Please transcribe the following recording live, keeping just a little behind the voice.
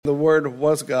The Word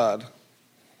was God.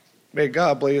 May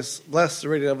God bless the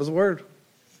reading of His Word.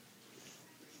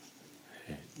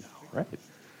 All right.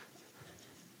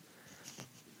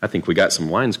 I think we got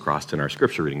some lines crossed in our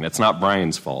scripture reading. That's not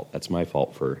Brian's fault. That's my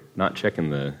fault for not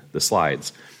checking the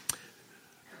slides.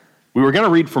 We were going to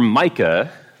read from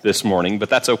Micah this morning, but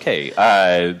that's okay.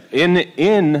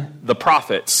 In the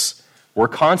prophets, we're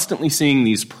constantly seeing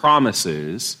these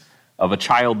promises of a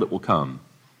child that will come,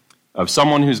 of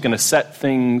someone who's going to set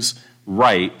things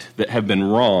right that have been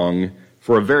wrong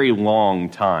for a very long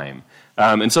time.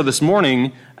 And so this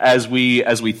morning, as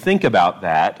we think about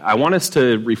that, I want us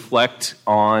to reflect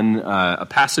on a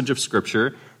passage of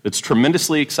Scripture that's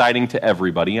tremendously exciting to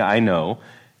everybody, I know,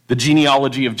 the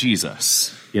genealogy of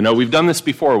Jesus. You know, we've done this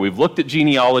before. We've looked at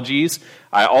genealogies.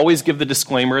 I always give the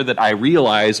disclaimer that I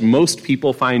realize most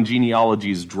people find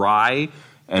genealogies dry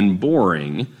and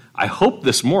boring. I hope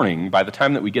this morning, by the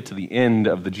time that we get to the end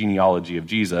of the genealogy of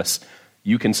Jesus,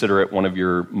 you consider it one of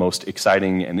your most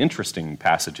exciting and interesting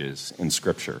passages in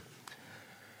Scripture.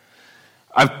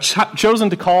 I've chosen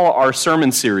to call our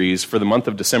sermon series for the month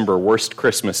of December, Worst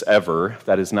Christmas Ever.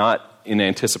 That is not in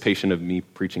anticipation of me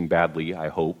preaching badly, I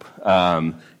hope.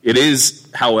 It is,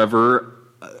 however,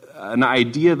 an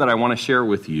idea that I want to share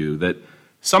with you that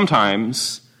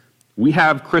sometimes we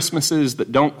have Christmases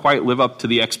that don't quite live up to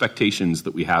the expectations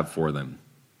that we have for them.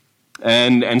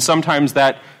 And sometimes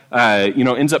that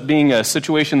ends up being a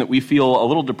situation that we feel a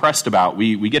little depressed about.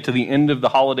 We get to the end of the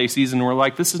holiday season and we're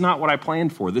like, this is not what I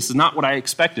planned for. This is not what I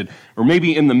expected. Or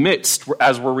maybe in the midst,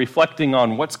 as we're reflecting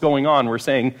on what's going on, we're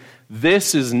saying,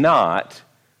 this is not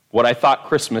what I thought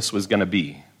Christmas was going to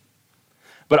be.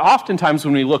 But oftentimes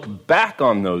when we look back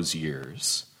on those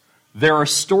years, there are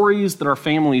stories that our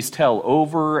families tell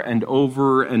over and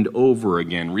over and over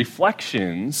again,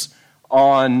 reflections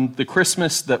on the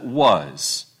Christmas that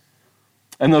was.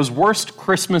 And those worst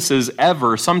Christmases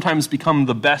ever sometimes become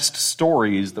the best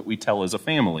stories that we tell as a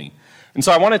family. And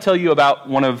so I want to tell you about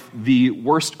one of the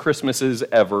worst Christmases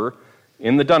ever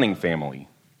in the Dunning family.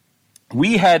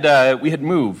 We had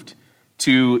moved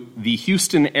to the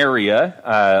Houston area,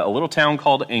 a little town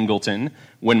called Angleton,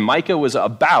 when Micah was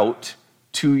about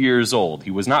 2 years old.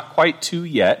 He was not quite 2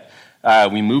 yet.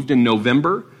 We moved in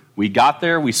November. We got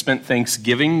there. We spent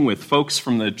Thanksgiving with folks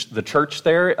from the church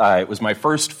there. It was my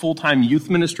first full-time youth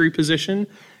ministry position.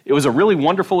 It was a really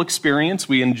wonderful experience.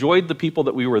 We enjoyed the people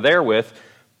that we were there with.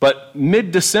 But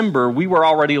mid-December, we were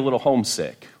already a little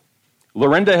homesick.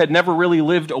 Lorinda had never really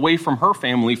lived away from her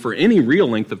family for any real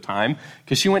length of time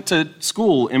because she went to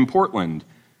school in Portland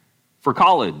for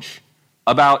college,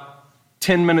 about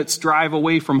 10 minutes drive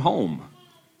away from home.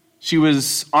 She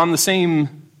was on the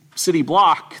same city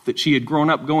block that she had grown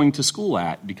up going to school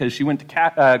at because she went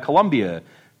to Columbia,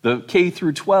 the K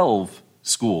through 12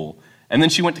 school. And then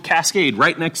she went to Cascade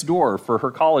right next door for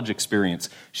her college experience.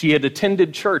 She had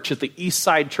attended church at the East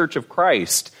Side Church of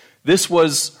Christ. This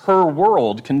was her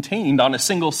world contained on a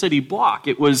single city block.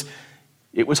 It was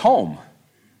home.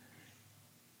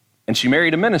 And she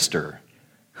married a minister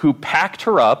who packed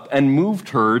her up and moved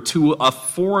her to a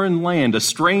foreign land, a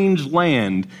strange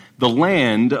land, the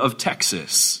land of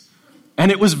Texas. And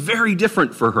it was very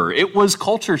different for her. It was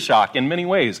culture shock in many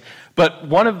ways. But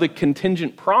one of the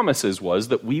contingent promises was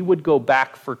that we would go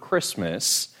back for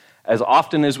Christmas as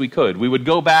often as we could. We would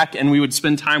go back and we would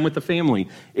spend time with the family.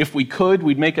 If we could,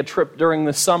 we'd make a trip during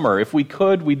the summer. If we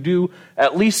could, we'd do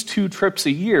at least 2 trips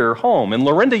a year home. And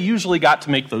Lorinda usually got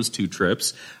to make those 2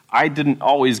 trips. I didn't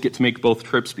always get to make both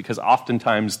trips because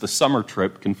oftentimes the summer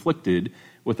trip conflicted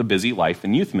with a busy life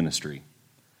in youth ministry.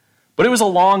 But it was a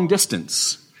long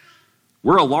distance.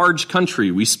 We're a large country.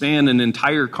 We span an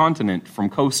entire continent from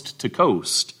coast to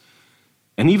coast.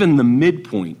 And even the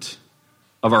midpoint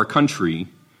of our country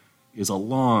is a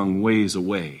long ways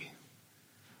away.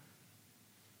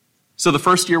 So the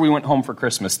first year we went home for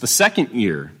Christmas. The second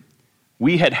year,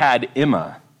 we had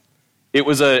Emma. It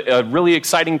was a really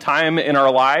exciting time in our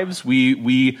lives.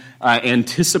 We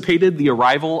anticipated the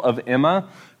arrival of Emma.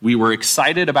 We were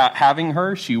excited about having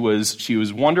her. She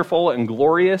was wonderful and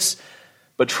glorious.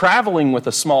 But traveling with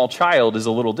a small child is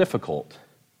a little difficult.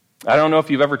 I don't know if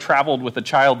you've ever traveled with a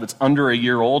child that's under a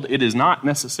year old. It is not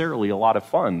necessarily a lot of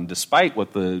fun, despite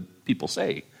what the people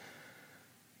say.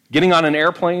 Getting on an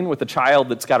airplane with a child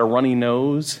that's got a runny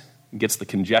nose, gets the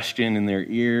congestion in their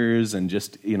ears and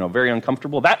just, very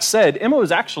uncomfortable. That said, Emma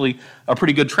was actually a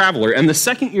pretty good traveler. And the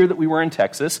second year that we were in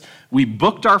Texas, we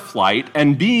booked our flight,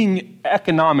 and being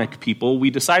economic people, we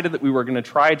decided that we were going to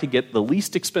try to get the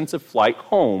least expensive flight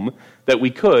home that we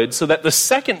could, so that the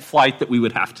second flight that we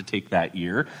would have to take that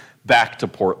year back to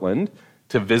Portland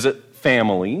to visit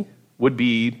family would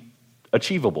be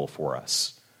achievable for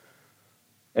us.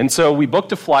 And so we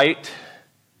booked a flight,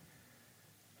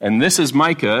 and this is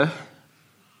Micah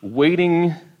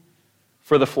waiting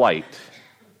for the flight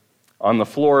on the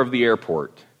floor of the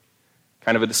airport.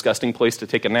 Kind of a disgusting place to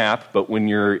take a nap, but when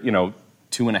you're,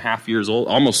 2.5 years old,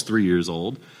 almost 3 years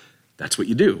old, that's what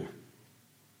you do.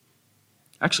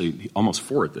 Actually, almost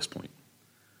 4 at this point.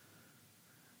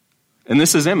 And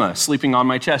this is Emma sleeping on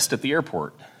my chest at the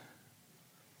airport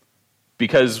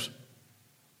because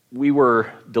we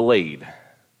were delayed.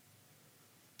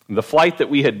 The flight that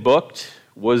we had booked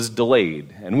was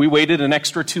delayed, and we waited an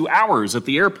extra 2 hours at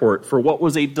the airport for what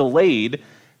was a delayed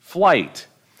flight.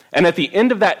 And at the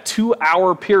end of that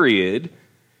 2-hour period,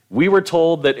 we were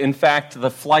told that, in fact, the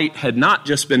flight had not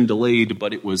just been delayed,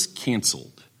 but it was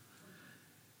canceled.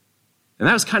 And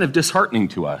that was kind of disheartening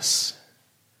to us.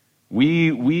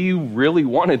 We really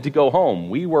wanted to go home.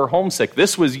 We were homesick.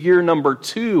 This was year number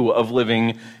 2 of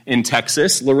living in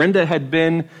Texas. Lorinda had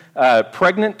been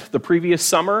pregnant the previous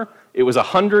summer. It was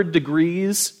 100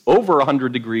 degrees, over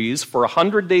 100 degrees, for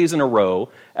 100 days in a row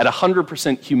at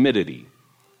 100% humidity.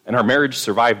 And our marriage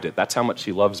survived it. That's how much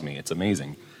she loves me. It's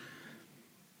amazing.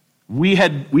 We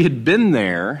had been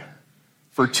there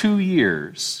for 2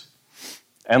 years,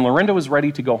 and Lorinda was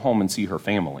ready to go home and see her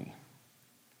family.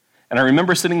 And I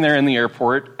remember sitting there in the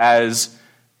airport as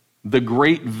the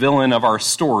great villain of our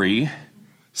story,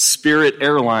 Spirit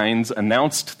Airlines,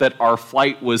 announced that our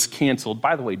flight was canceled.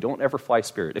 By the way, don't ever fly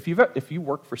Spirit. If you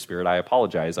work for Spirit, I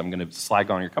apologize. I'm going to slag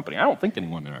on your company. I don't think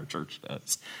anyone in our church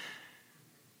does.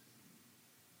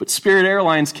 But Spirit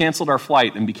Airlines canceled our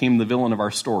flight and became the villain of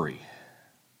our story.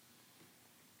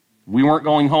 We weren't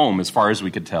going home as far as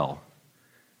we could tell.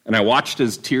 And I watched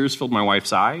as tears filled my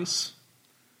wife's eyes.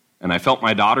 And I felt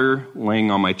my daughter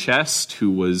laying on my chest, who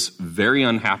was very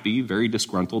unhappy, very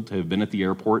disgruntled to have been at the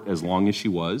airport as long as she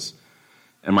was.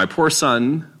 And my poor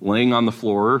son laying on the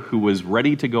floor, who was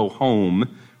ready to go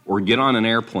home or get on an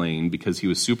airplane because he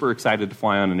was super excited to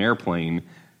fly on an airplane.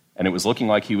 And it was looking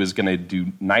like he was going to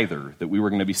do neither, that we were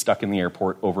going to be stuck in the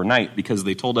airport overnight because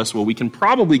they told us, well, we can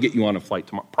probably get you on a flight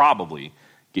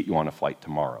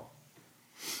tomorrow.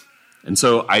 And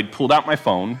so I pulled out my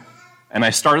phone, and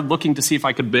I started looking to see if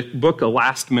I could book a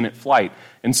last-minute flight.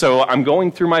 And so I'm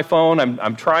going through my phone.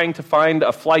 I'm trying to find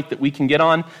a flight that we can get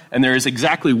on, and there is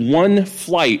exactly one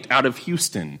flight out of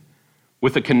Houston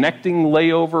with a connecting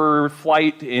layover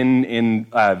flight in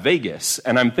Vegas.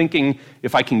 And I'm thinking,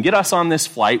 if I can get us on this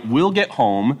flight, we'll get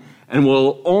home, and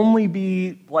we'll only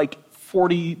be like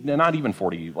 15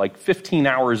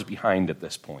 hours behind at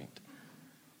this point.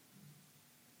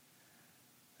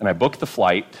 And I booked the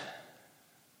flight.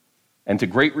 And to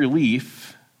great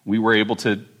relief, we were able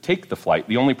to take the flight.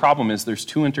 The only problem is there's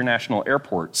 2 international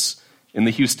airports in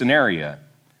the Houston area.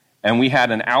 And we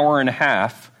had an hour and a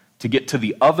half to get to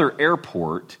the other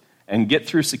airport and get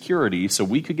through security so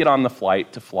we could get on the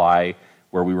flight to fly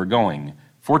where we were going.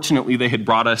 Fortunately, they had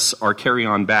brought us our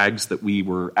carry-on bags that we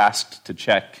were asked to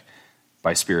check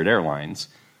by Spirit Airlines.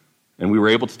 And we were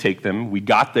able to take them. We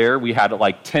got there. We had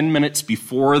like 10 minutes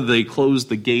before they closed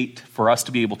the gate for us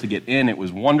to be able to get in. It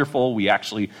was wonderful. We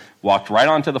actually walked right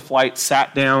onto the flight,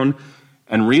 sat down,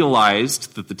 and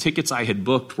realized that the tickets I had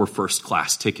booked were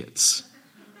first-class tickets.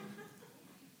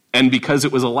 And because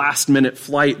it was a last-minute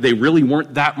flight, they really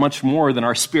weren't that much more than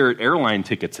our Spirit Airline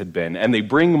tickets had been. And they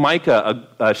bring Micah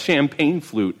a champagne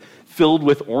flute filled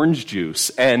with orange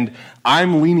juice, and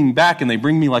I'm leaning back, and they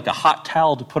bring me like a hot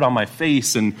towel to put on my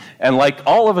face, and like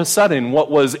all of a sudden, what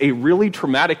was a really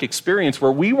traumatic experience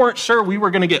where we weren't sure we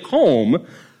were going to get home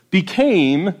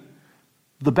became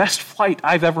the best flight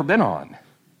I've ever been on.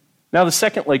 Now, the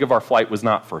second leg of our flight was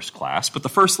not first class, but the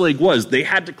first leg was. They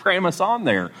had to cram us on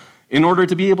there in order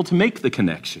to be able to make the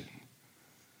connection.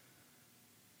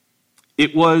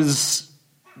 It was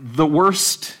the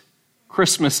worst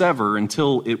Christmas ever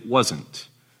until it wasn't.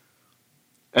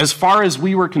 As far as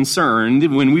we were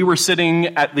concerned, when we were sitting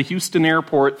at the Houston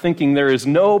airport thinking there is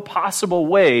no possible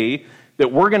way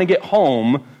that we're going to get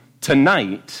home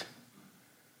tonight,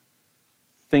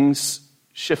 things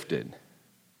shifted.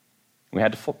 We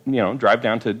had to, drive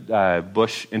down to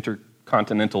Bush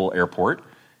Intercontinental Airport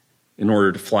in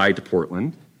order to fly to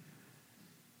Portland.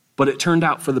 But it turned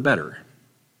out for the better.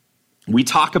 We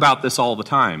talk about this all the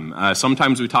time.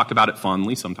 Sometimes we talk about it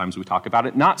fondly, sometimes we talk about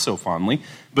it not so fondly.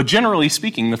 But generally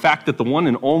speaking, the fact that the one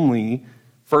and only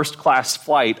first-class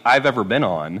flight I've ever been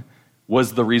on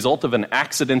was the result of an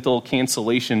accidental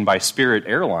cancellation by Spirit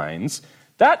Airlines,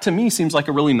 that to me seems like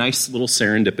a really nice little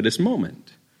serendipitous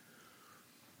moment.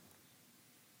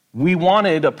 We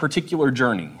wanted a particular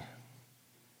journey.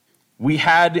 We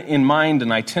had in mind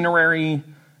an itinerary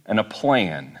and a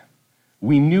plan.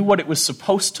 We knew what it was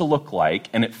supposed to look like,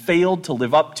 and it failed to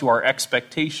live up to our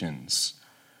expectations.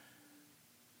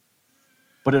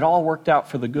 But it all worked out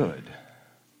for the good.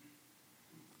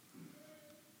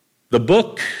 The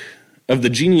book of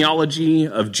the genealogy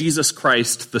of Jesus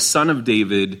Christ, the son of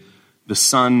David, the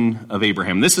son of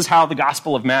Abraham. This is how the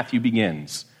Gospel of Matthew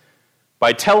begins,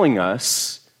 by telling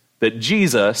us that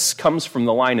Jesus comes from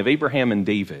the line of Abraham and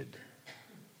David.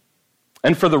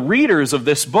 And for the readers of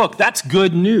this book, that's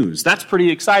good news. That's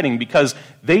pretty exciting because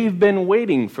they've been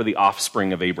waiting for the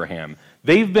offspring of Abraham.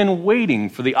 They've been waiting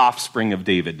for the offspring of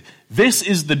David. This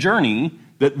is the journey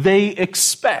that they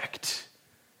expect.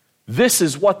 This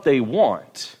is what they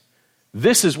want.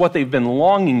 This is what they've been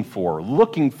longing for,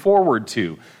 looking forward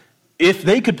to. If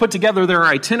they could put together their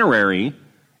itinerary,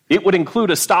 it would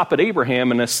include a stop at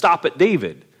Abraham and a stop at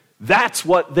David. That's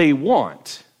what they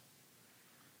want.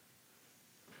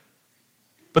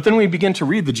 But then we begin to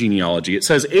read the genealogy. It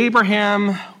says,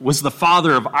 Abraham was the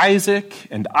father of Isaac,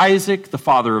 and Isaac the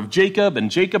father of Jacob,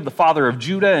 and Jacob the father of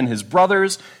Judah and his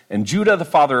brothers, and Judah the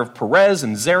father of Perez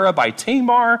and Zerah by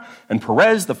Tamar, and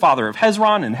Perez the father of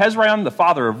Hezron, and Hezron the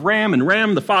father of Ram, and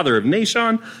Ram the father of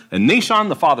Nahshon, and Nahshon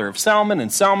the father of Salmon,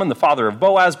 and Salmon the father of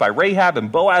Boaz by Rahab,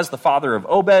 and Boaz the father of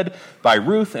Obed by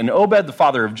Ruth, and Obed the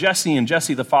father of Jesse, and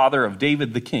Jesse the father of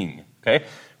David the king. Okay?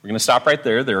 We're going to stop right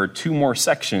there. There are two more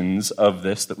sections of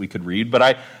this that we could read, but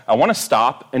I want to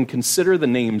stop and consider the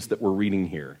names that we're reading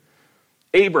here.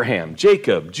 Abraham,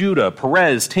 Jacob, Judah,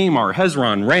 Perez, Tamar,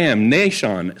 Hezron, Ram,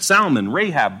 Nahshon, Salmon,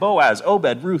 Rahab, Boaz,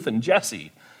 Obed, Ruth, and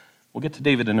Jesse. We'll get to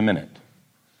David in a minute.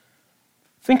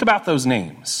 Think about those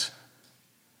names.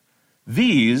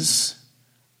 These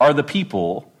are the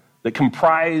people that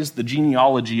comprise the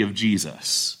genealogy of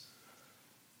Jesus.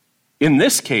 In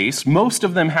this case, most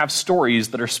of them have stories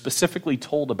that are specifically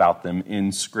told about them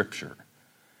in Scripture.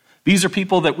 These are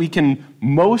people that we can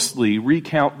mostly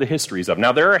recount the histories of.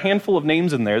 Now, there are a handful of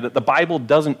names in there that the Bible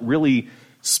doesn't really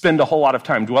spend a whole lot of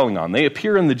time dwelling on. They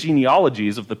appear in the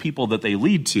genealogies of the people that they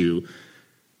lead to,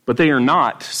 but they are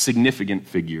not significant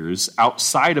figures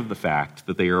outside of the fact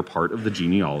that they are a part of the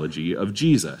genealogy of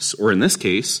Jesus, or in this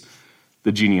case,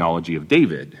 the genealogy of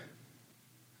David.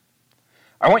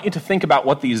 I want you to think about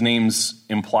what these names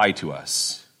imply to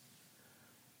us.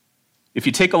 If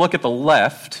you take a look at the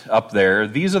left up there,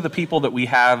 these are the people that we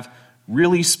have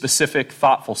really specific,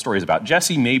 thoughtful stories about.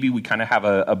 Jesse, maybe we kind of have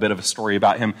a bit of a story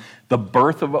about him. The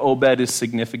birth of Obed is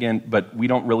significant, but we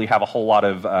don't really have a whole lot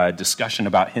of discussion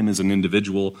about him as an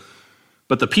individual.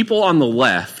 But the people on the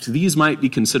left, these might be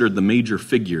considered the major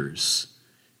figures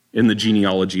in the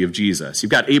genealogy of Jesus.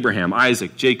 You've got Abraham,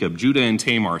 Isaac, Jacob, Judah and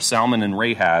Tamar, Salmon and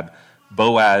Rahab,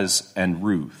 Boaz and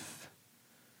Ruth.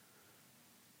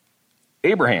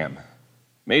 Abraham,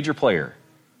 major player.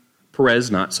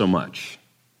 Perez, not so much.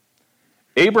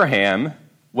 Abraham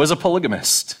was a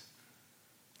polygamist.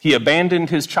 He abandoned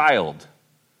his child.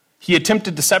 He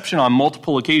attempted deception on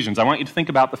multiple occasions. I want you to think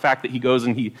about the fact that he goes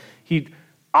and he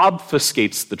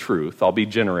obfuscates the truth. I'll be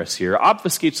generous here.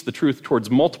 Obfuscates the truth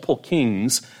towards multiple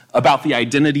kings about the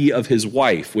identity of his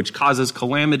wife, which causes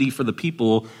calamity for the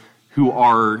people who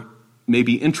are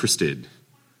maybe interested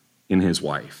in his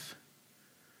wife.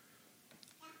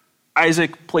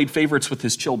 Isaac played favorites with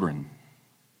his children.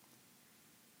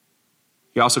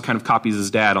 He also kind of copies his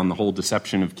dad on the whole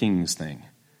deception of kings thing.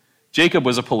 Jacob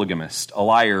was a polygamist, a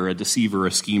liar, a deceiver,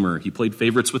 a schemer. He played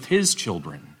favorites with his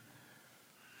children.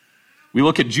 We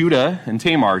look at Judah and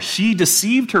Tamar. She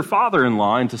deceived her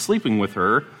father-in-law into sleeping with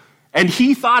her, and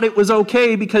he thought it was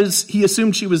okay because he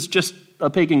assumed she was just a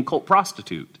pagan cult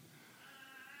prostitute.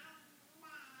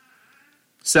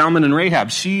 Salmon and Rahab,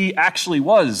 she actually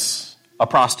was a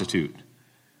prostitute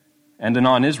and a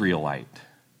non-Israelite.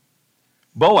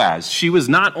 Boaz, she was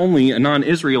not only a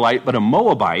non-Israelite, but a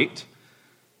Moabite,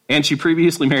 and she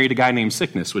previously married a guy named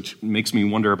Sickness, which makes me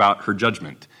wonder about her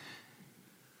judgment.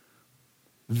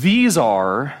 These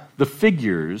are the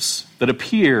figures that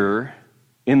appear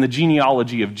in the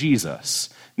genealogy of Jesus.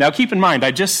 Now, keep in mind,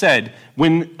 I just said,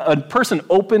 when a person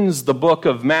opens the book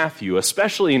of Matthew,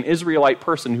 especially an Israelite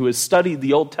person who has studied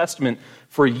the Old Testament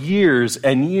for years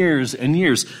and years and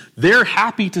years, they're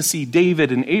happy to see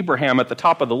David and Abraham at the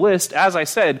top of the list. As I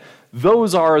said,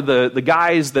 those are the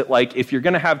guys that, like, if you're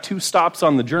going to have two stops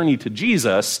on the journey to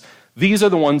Jesus, these are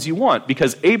the ones you want,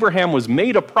 because Abraham was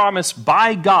made a promise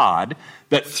by God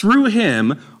that through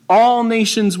him all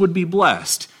nations would be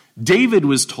blessed. David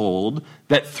was told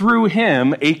that through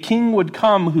him a king would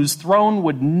come whose throne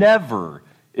would never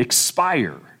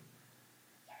expire.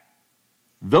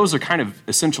 Those are kind of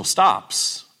essential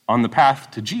stops on the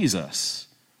path to Jesus.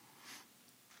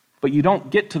 But you don't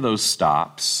get to those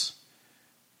stops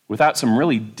without some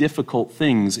really difficult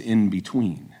things in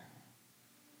between.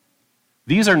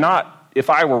 These are not, if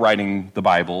I were writing the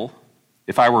Bible,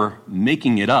 if I were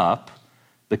making it up,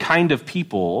 the kind of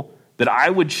people that I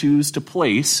would choose to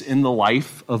place in the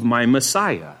life of my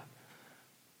Messiah.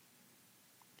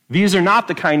 These are not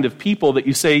the kind of people that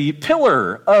you say,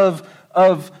 pillar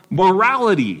of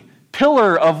morality,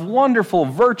 pillar of wonderful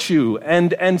virtue,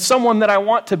 and someone that I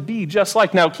want to be just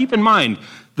like. Now, keep in mind,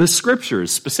 the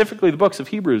scriptures, specifically the book of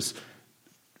Hebrews,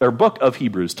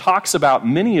 talks about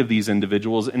many of these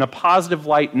individuals in a positive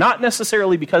light, not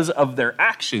necessarily because of their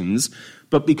actions,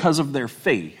 but because of their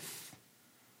faith.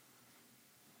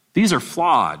 These are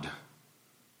flawed,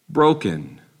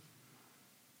 broken,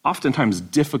 oftentimes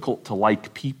difficult to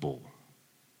like people.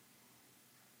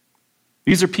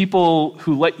 These are people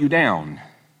who let you down.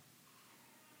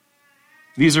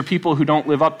 These are people who don't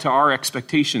live up to our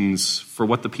expectations for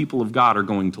what the people of God are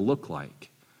going to look like.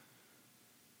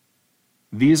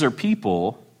 These are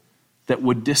people that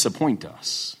would disappoint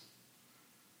us.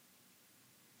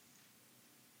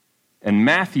 And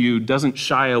Matthew doesn't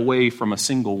shy away from a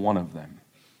single one of them.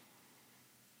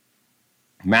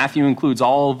 Matthew includes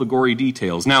all of the gory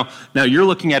details. Now you're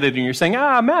looking at it and you're saying,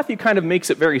 Matthew kind of makes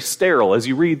it very sterile. As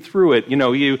you read through it,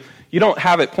 you don't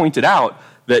have it pointed out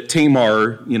that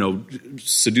Tamar,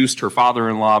 seduced her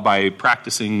father-in-law by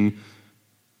practicing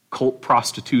cult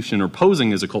prostitution or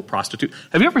posing as a cult prostitute.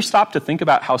 Have you ever stopped to think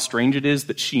about how strange it is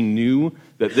that she knew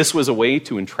that this was a way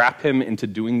to entrap him into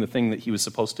doing the thing that he was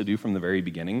supposed to do from the very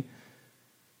beginning?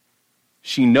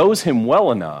 She knows him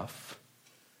well enough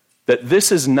that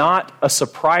this is not a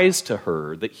surprise to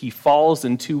her that he falls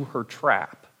into her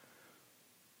trap.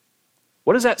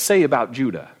 What does that say about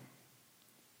Judah?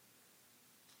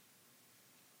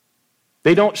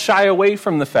 They don't shy away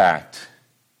from the fact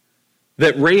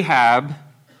that Rahab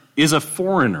is a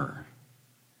foreigner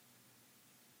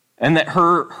and that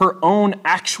her own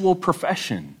actual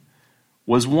profession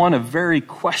was one of very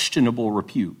questionable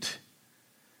repute.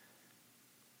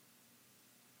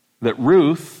 That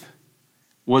Ruth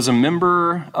was a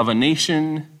member of a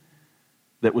nation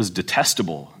that was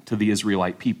detestable to the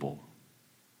Israelite people.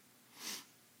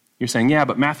 You're saying, yeah,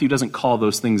 but Matthew doesn't call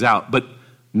those things out. But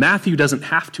Matthew doesn't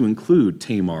have to include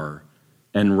Tamar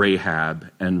and Rahab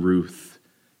and Ruth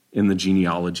in the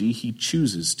genealogy. He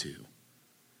chooses to.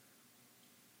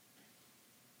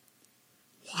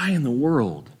 Why in the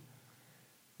world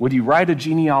would you write a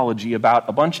genealogy about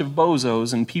a bunch of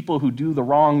bozos and people who do the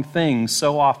wrong things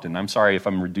so often? I'm sorry if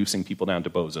I'm reducing people down to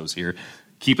bozos here.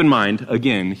 Keep in mind,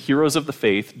 again, heroes of the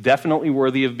faith, definitely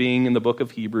worthy of being in the book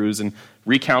of Hebrews and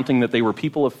recounting that they were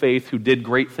people of faith who did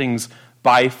great things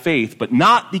by faith, but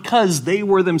not because they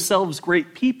were themselves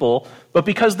great people, but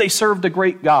because they served a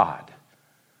great God.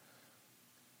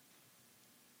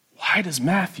 Why does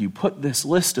Matthew put this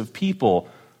list of people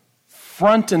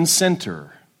front and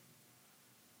center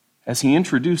as he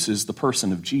introduces the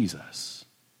person of Jesus?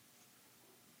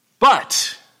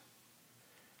 But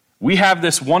we have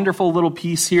this wonderful little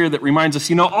piece here that reminds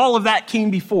us, all of that came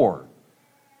before.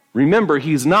 Remember,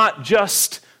 he's not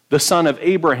just the son of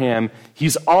Abraham,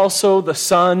 he's also the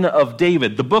son of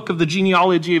David. The book of the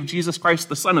genealogy of Jesus Christ,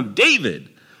 the son of David,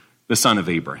 the son of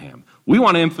Abraham. We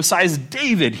want to emphasize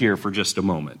David here for just a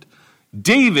moment.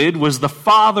 David was the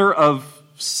father of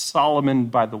Solomon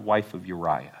by the wife of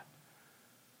Uriah.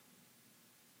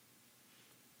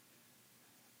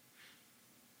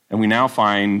 And we now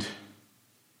find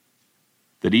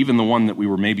that even the one that we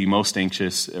were maybe most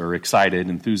anxious or excited,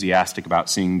 enthusiastic about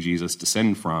seeing Jesus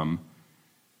descend from,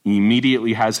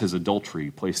 immediately has his adultery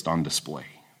placed on display.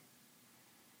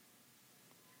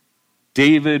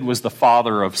 David was the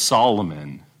father of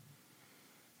Solomon,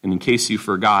 and in case you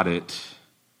forgot it,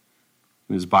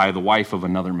 it was by the wife of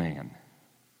another man.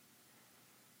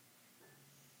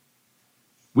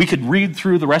 We could read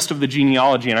through the rest of the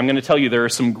genealogy, and I'm going to tell you there are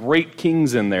some great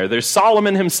kings in there. There's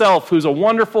Solomon himself, who's a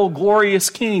wonderful, glorious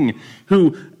king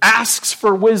who asks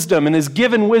for wisdom and is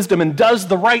given wisdom and does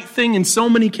the right thing in so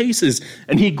many cases.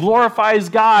 And he glorifies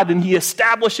God and he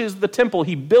establishes the temple.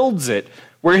 He builds it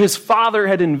where his father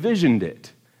had envisioned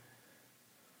it.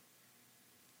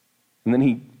 And then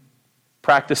he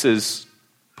practices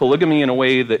polygamy in a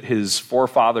way that his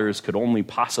forefathers could only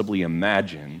possibly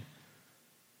imagine,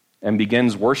 and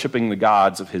begins worshiping the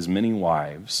gods of his many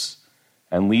wives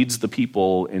and leads the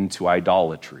people into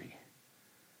idolatry.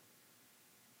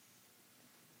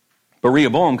 But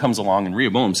Rehoboam comes along and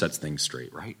Rehoboam sets things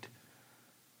straight, right?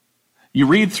 You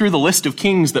read through the list of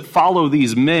kings that follow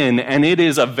these men, and it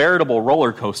is a veritable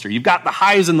roller coaster. You've got the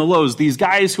highs and the lows, these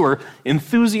guys who are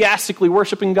enthusiastically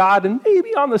worshiping God, and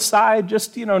maybe on the side,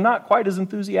 just, not quite as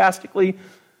enthusiastically,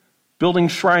 building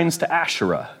shrines to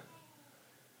Asherah.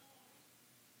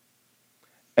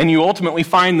 And you ultimately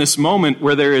find this moment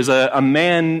where there is a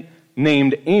man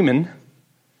named Amon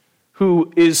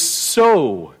who is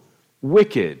so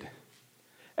wicked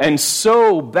and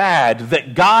so bad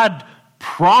that God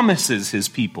promises his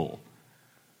people,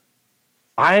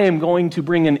 I am going to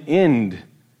bring an end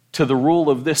to the rule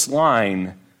of this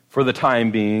line for the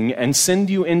time being and send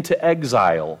you into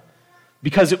exile,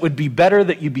 because it would be better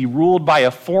that you be ruled by a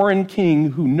foreign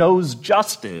king who knows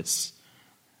justice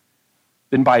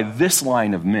than by this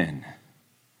line of men.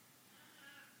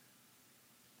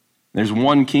 There's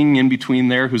one king in between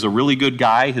there who's a really good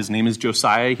guy. His name is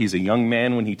Josiah. He's a young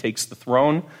man when he takes the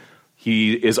throne.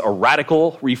 He is a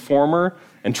radical reformer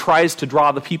and tries to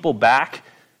draw the people back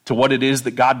to what it is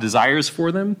that God desires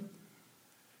for them.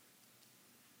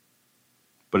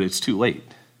 But it's too late.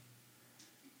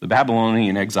 The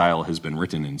Babylonian exile has been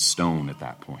written in stone at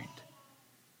that point.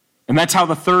 And that's how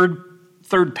the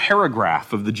third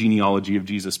paragraph of the genealogy of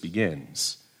Jesus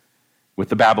begins, with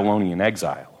the Babylonian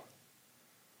exile.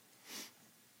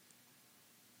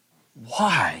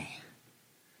 Why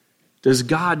does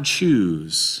God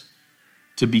choose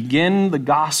to begin the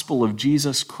gospel of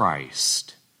Jesus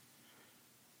Christ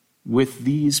with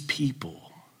these people?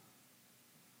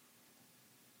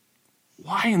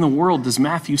 Why in the world does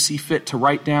Matthew see fit to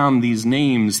write down these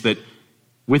names that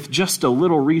with just a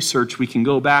little research we can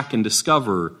go back and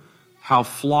discover how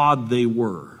flawed they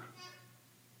were?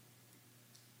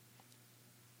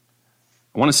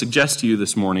 I want to suggest to you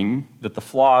this morning that the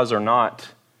flaws are not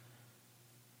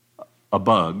a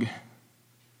bug.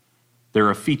 They're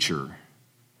a feature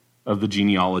of the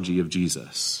genealogy of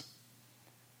Jesus.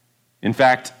 In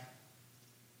fact,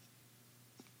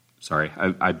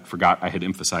 I forgot I had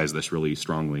emphasized this really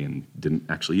strongly and didn't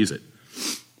actually use it.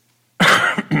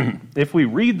 If we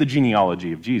read the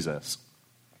genealogy of Jesus,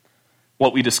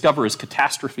 what we discover is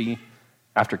catastrophe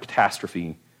after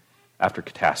catastrophe after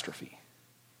catastrophe.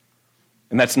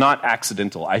 And that's not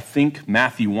accidental. I think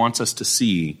Matthew wants us to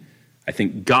see, I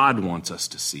think God wants us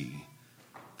to see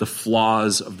the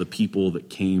flaws of the people that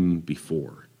came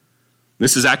before.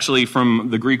 This is actually from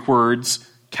the Greek words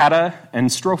kata and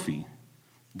strophe,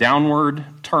 downward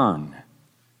turn.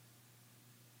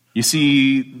 You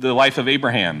see the life of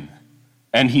Abraham,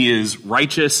 and he is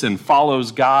righteous and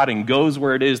follows God and goes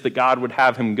where it is that God would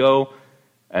have him go,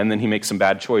 and then he makes some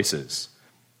bad choices.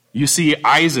 You see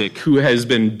Isaac, who has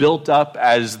been built up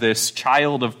as this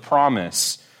child of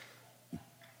promise,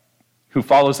 who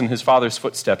follows in his father's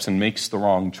footsteps and makes the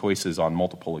wrong choices on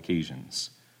multiple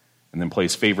occasions, and then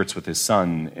plays favorites with his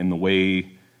son in the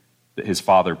way that his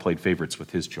father played favorites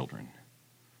with his children.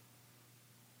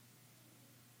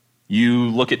 You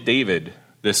look at David,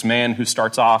 this man who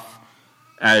starts off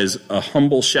as a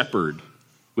humble shepherd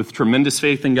with tremendous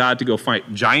faith in God to go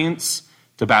fight giants,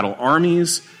 to battle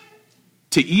armies,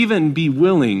 to even be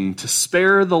willing to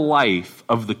spare the life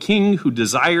of the king who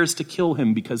desires to kill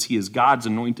him because he is God's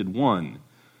anointed one,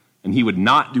 and he would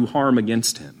not do harm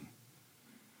against him.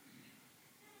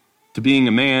 To being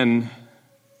a man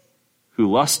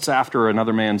who lusts after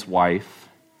another man's wife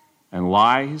and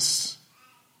lies,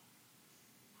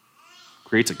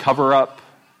 creates a cover-up,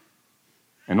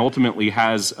 and ultimately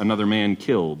has another man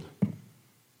killed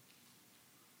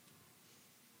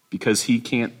because he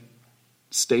can't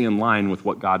stay in line with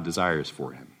what God desires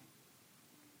for him.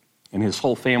 And his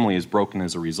whole family is broken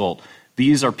as a result.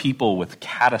 These are people with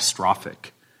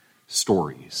catastrophic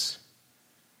stories.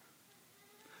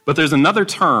 But there's another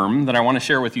term that I want to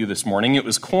share with you this morning. It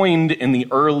was coined in the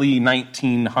early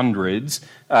 1900s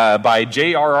by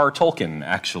J.R.R. Tolkien,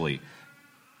 actually.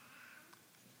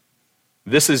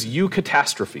 This is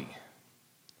eucatastrophe.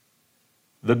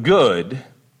 The good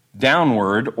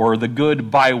downward, or the good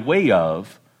by way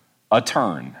of a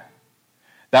turn.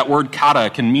 That word kata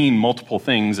can mean multiple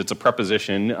things. It's a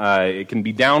preposition. It can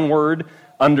be downward,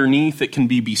 underneath. It can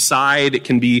be beside. It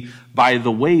can be by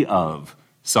the way of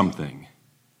something.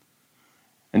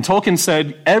 And Tolkien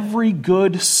said, every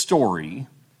good story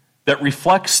that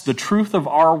reflects the truth of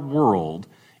our world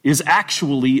is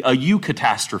actually a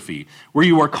eucatastrophe, where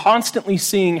you are constantly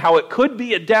seeing how it could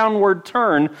be a downward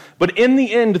turn, but in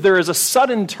the end there is a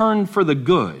sudden turn for the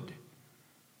good.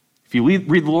 If you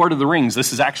read The Lord of the Rings,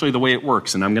 this is actually the way it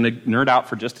works, and I'm going to nerd out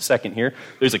for just a second here.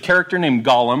 There's a character named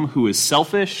Gollum who is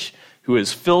selfish, who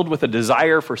is filled with a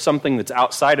desire for something that's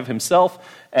outside of himself,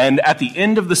 and at the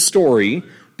end of the story,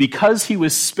 because he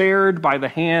was spared by the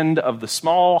hand of the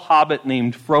small hobbit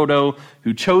named Frodo,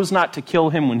 who chose not to kill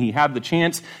him when he had the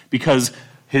chance, because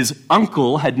his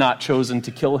uncle had not chosen to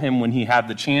kill him when he had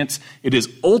the chance, it is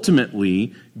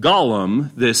ultimately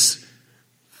Gollum, this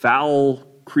foul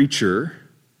creature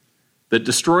that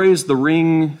destroys the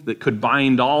ring that could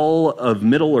bind all of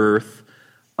Middle-earth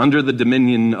under the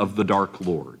dominion of the Dark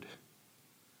Lord.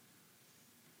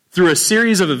 Through a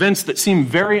series of events that seem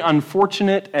very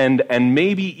unfortunate and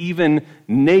maybe even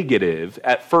negative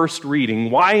at first reading,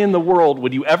 why in the world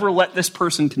would you ever let this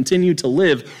person continue to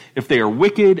live if they are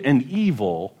wicked and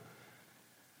evil?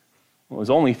 Well, it was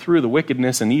only through the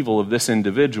wickedness and evil of this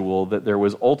individual that there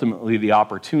was ultimately the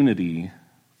opportunity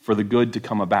for the good to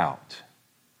come about.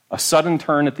 A sudden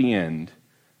turn at the end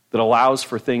that allows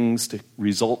for things to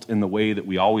result in the way that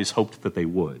we always hoped that they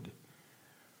would.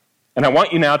 And I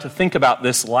want you now to think about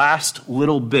this last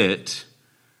little bit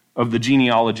of the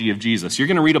genealogy of Jesus. You're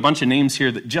going to read a bunch of names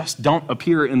here that just don't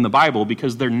appear in the Bible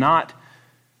because they're not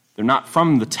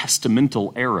from the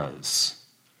testamental eras.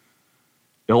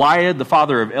 Eliad, the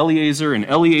father of Eleazar, and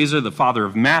Eleazar, the father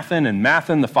of Mathan, and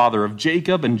Mathan, the father of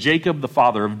Jacob, and Jacob, the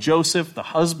father of Joseph, the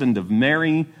husband of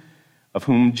Mary, of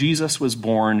whom Jesus was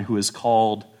born, who is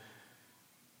called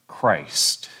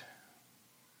Christ.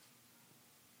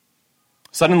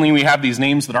 Suddenly we have these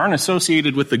names that aren't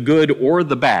associated with the good or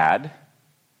the bad.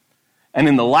 And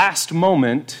in the last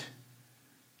moment,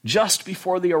 just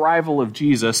before the arrival of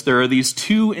Jesus, there are these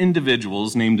two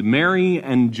individuals named Mary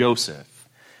and Joseph.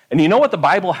 And you know what the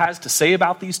Bible has to say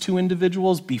about these two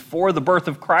individuals before the birth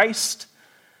of Christ?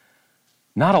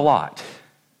 Not a lot.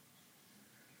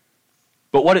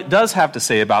 But what it does have to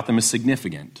say about them is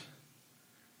significant.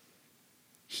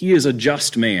 He is a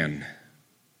just man,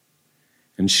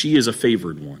 and she is a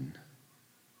favored one.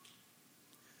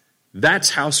 That's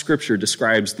how Scripture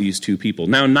describes these two people.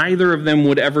 Now, neither of them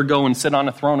would ever go and sit on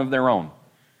a throne of their own.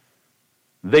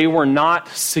 They were not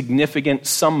significant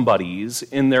somebodies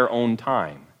in their own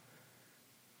time.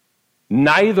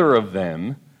 Neither of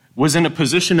them was in a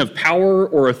position of power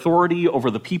or authority over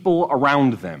the people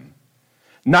around them.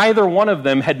 Neither one of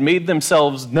them had made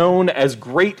themselves known as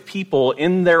great people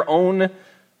in their own,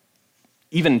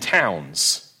 even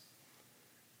towns.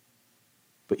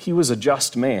 But he was a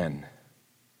just man,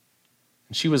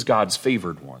 and she was God's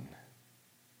favored one.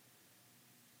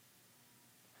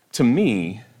 To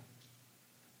me,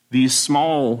 these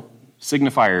small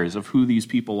signifiers of who these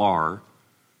people are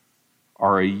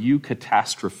a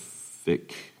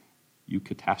eucatastrophic.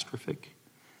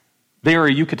 They are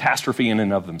a eucatastrophe in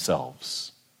and of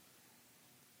themselves.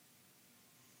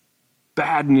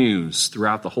 Bad news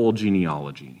throughout the whole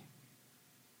genealogy.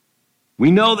 We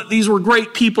know that these were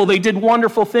great people. They did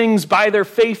wonderful things by their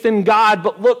faith in God,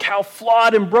 but look how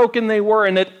flawed and broken they were.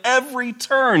 And at every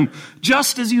turn,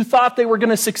 just as you thought they were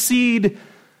going to succeed,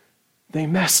 they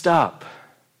messed up.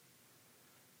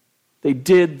 They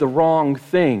did the wrong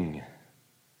thing.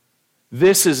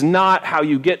 This is not how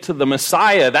you get to the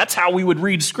Messiah. That's how we would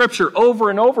read Scripture over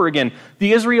and over again.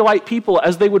 The Israelite people,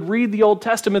 as they would read the Old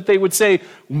Testament, they would say,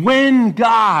 when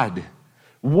God,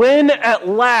 when at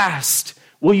last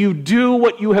will you do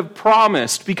what you have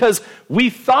promised? Because we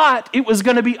thought it was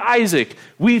going to be Isaac.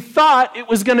 We thought it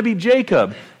was going to be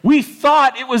Jacob. We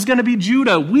thought it was going to be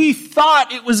Judah. We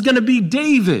thought it was going to be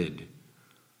David.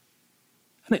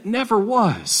 And it never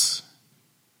was.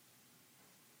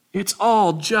 It's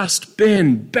all just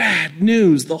been bad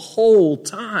news the whole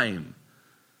time.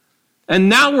 And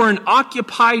now we're an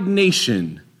occupied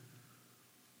nation.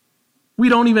 We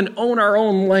don't even own our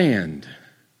own land.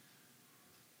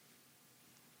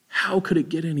 How could it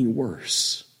get any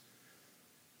worse?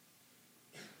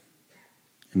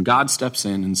 And God steps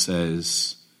in and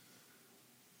says,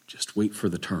 just wait for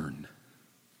the turn.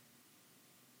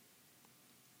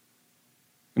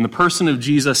 And the person of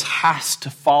Jesus has to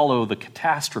follow the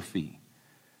catastrophe.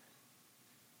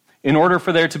 In order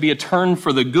for there to be a turn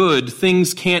for the good,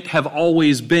 things can't have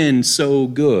always been so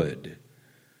good.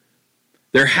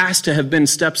 There has to have been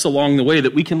steps along the way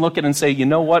that we can look at and say, you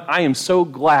know what? I am so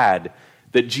glad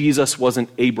that Jesus wasn't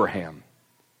Abraham.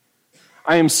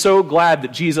 I am so glad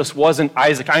that Jesus wasn't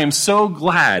Isaac. I am so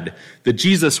glad that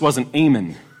Jesus wasn't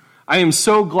Ammon. I am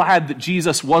so glad that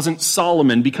Jesus wasn't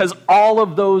Solomon, because all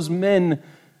of those men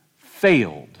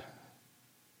failed.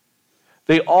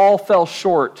 They all fell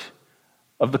short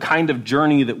of the kind of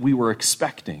journey that we were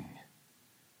expecting.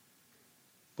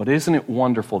 But isn't it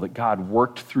wonderful that God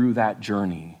worked through that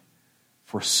journey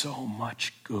for so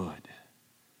much good?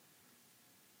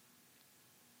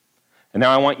 And now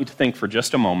I want you to think for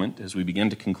just a moment, as we begin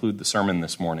to conclude the sermon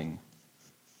this morning,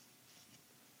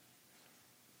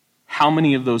 how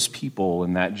many of those people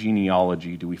in that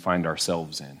genealogy do we find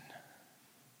ourselves in?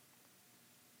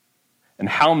 And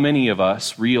how many of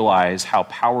us realize how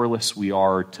powerless we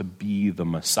are to be the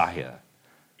Messiah?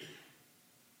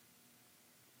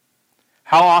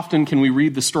 How often can we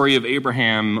read the story of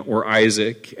Abraham or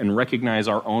Isaac and recognize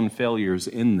our own failures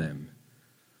in them?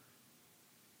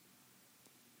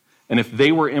 And if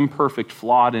they were imperfect,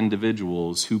 flawed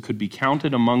individuals who could be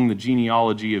counted among the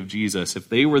genealogy of Jesus, if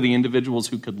they were the individuals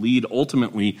who could lead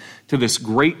ultimately to this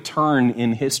great turn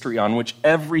in history on which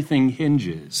everything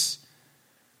hinges,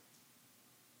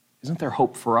 isn't there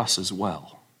hope for us as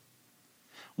well?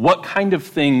 What kind of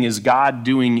thing is God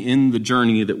doing in the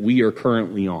journey that we are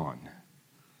currently on?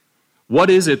 What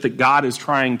is it that God is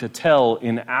trying to tell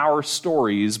in our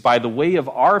stories by the way of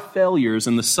our failures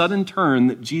and the sudden turn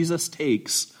that Jesus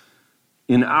takes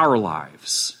in our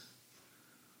lives?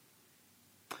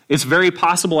 It's very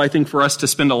possible, I think, for us to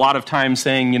spend a lot of time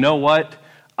saying, you know what?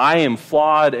 I am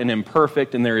flawed and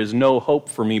imperfect and there is no hope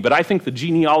for me. But I think the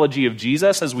genealogy of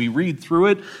Jesus, as we read through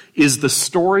it, is the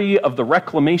story of the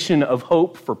reclamation of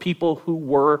hope for people who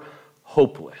were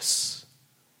hopeless.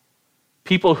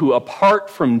 People who, apart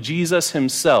from Jesus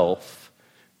himself,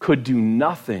 could do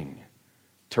nothing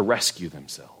to rescue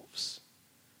themselves.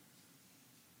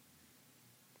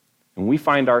 And we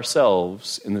find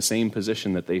ourselves in the same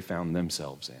position that they found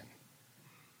themselves in.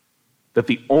 That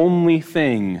the only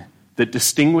thing that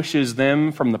distinguishes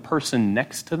them from the person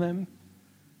next to them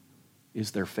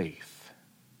is their faith.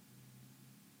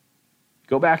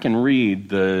 Go back and read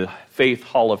the Faith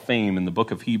Hall of Fame in the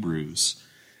book of Hebrews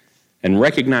and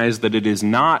recognize that it is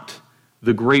not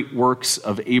the great works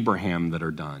of Abraham that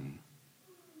are done.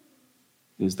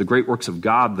 It is the great works of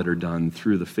God that are done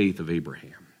through the faith of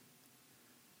Abraham.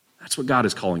 That's what God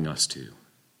is calling us to.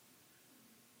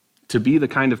 To be the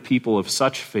kind of people of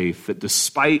such faith that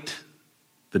despite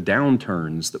the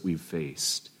downturns that we've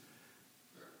faced,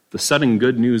 the sudden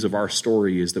good news of our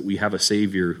story is that we have a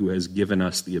Savior who has given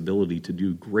us the ability to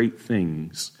do great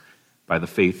things by the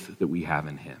faith that we have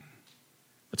in him.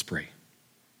 Let's pray.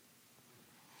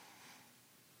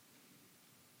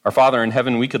 Our Father in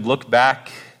heaven, we could look back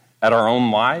at our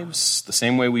own lives the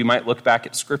same way we might look back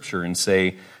at Scripture and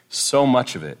say, so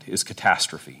much of it is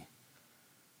catastrophe.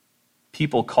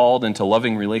 People called into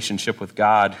loving relationship with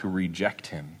God who reject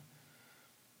him.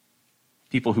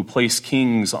 People who place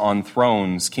kings on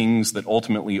thrones, kings that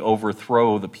ultimately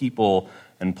overthrow the people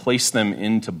and place them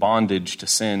into bondage to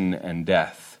sin and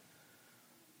death.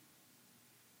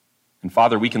 And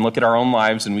Father, we can look at our own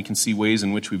lives and we can see ways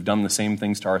in which we've done the same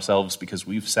things to ourselves because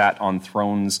we've sat on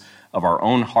thrones of our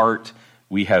own heart.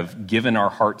 We have given our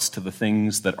hearts to the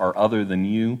things that are other than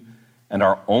you, and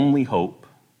our only hope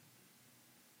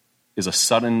is a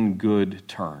sudden good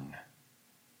turn.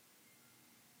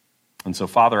 And so,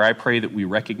 Father, I pray that we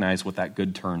recognize what that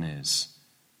good turn is.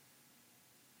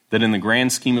 That in the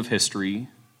grand scheme of history,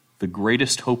 the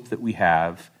greatest hope that we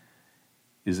have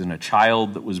is in a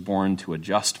child that was born to a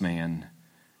just man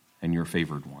and your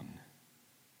favored one.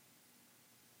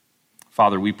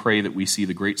 Father, we pray that we see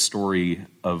the great story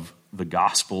of the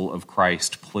gospel of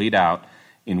Christ played out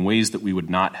in ways that we would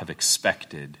not have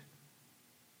expected.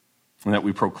 And that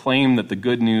we proclaim that the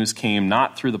good news came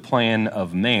not through the plan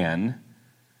of man,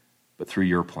 but through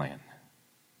your plan.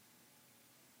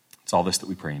 It's all this that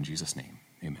we pray in Jesus' name.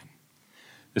 Amen.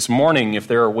 This morning, if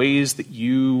there are ways that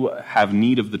you have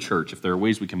need of the church, if there are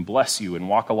ways we can bless you and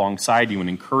walk alongside you and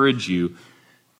encourage you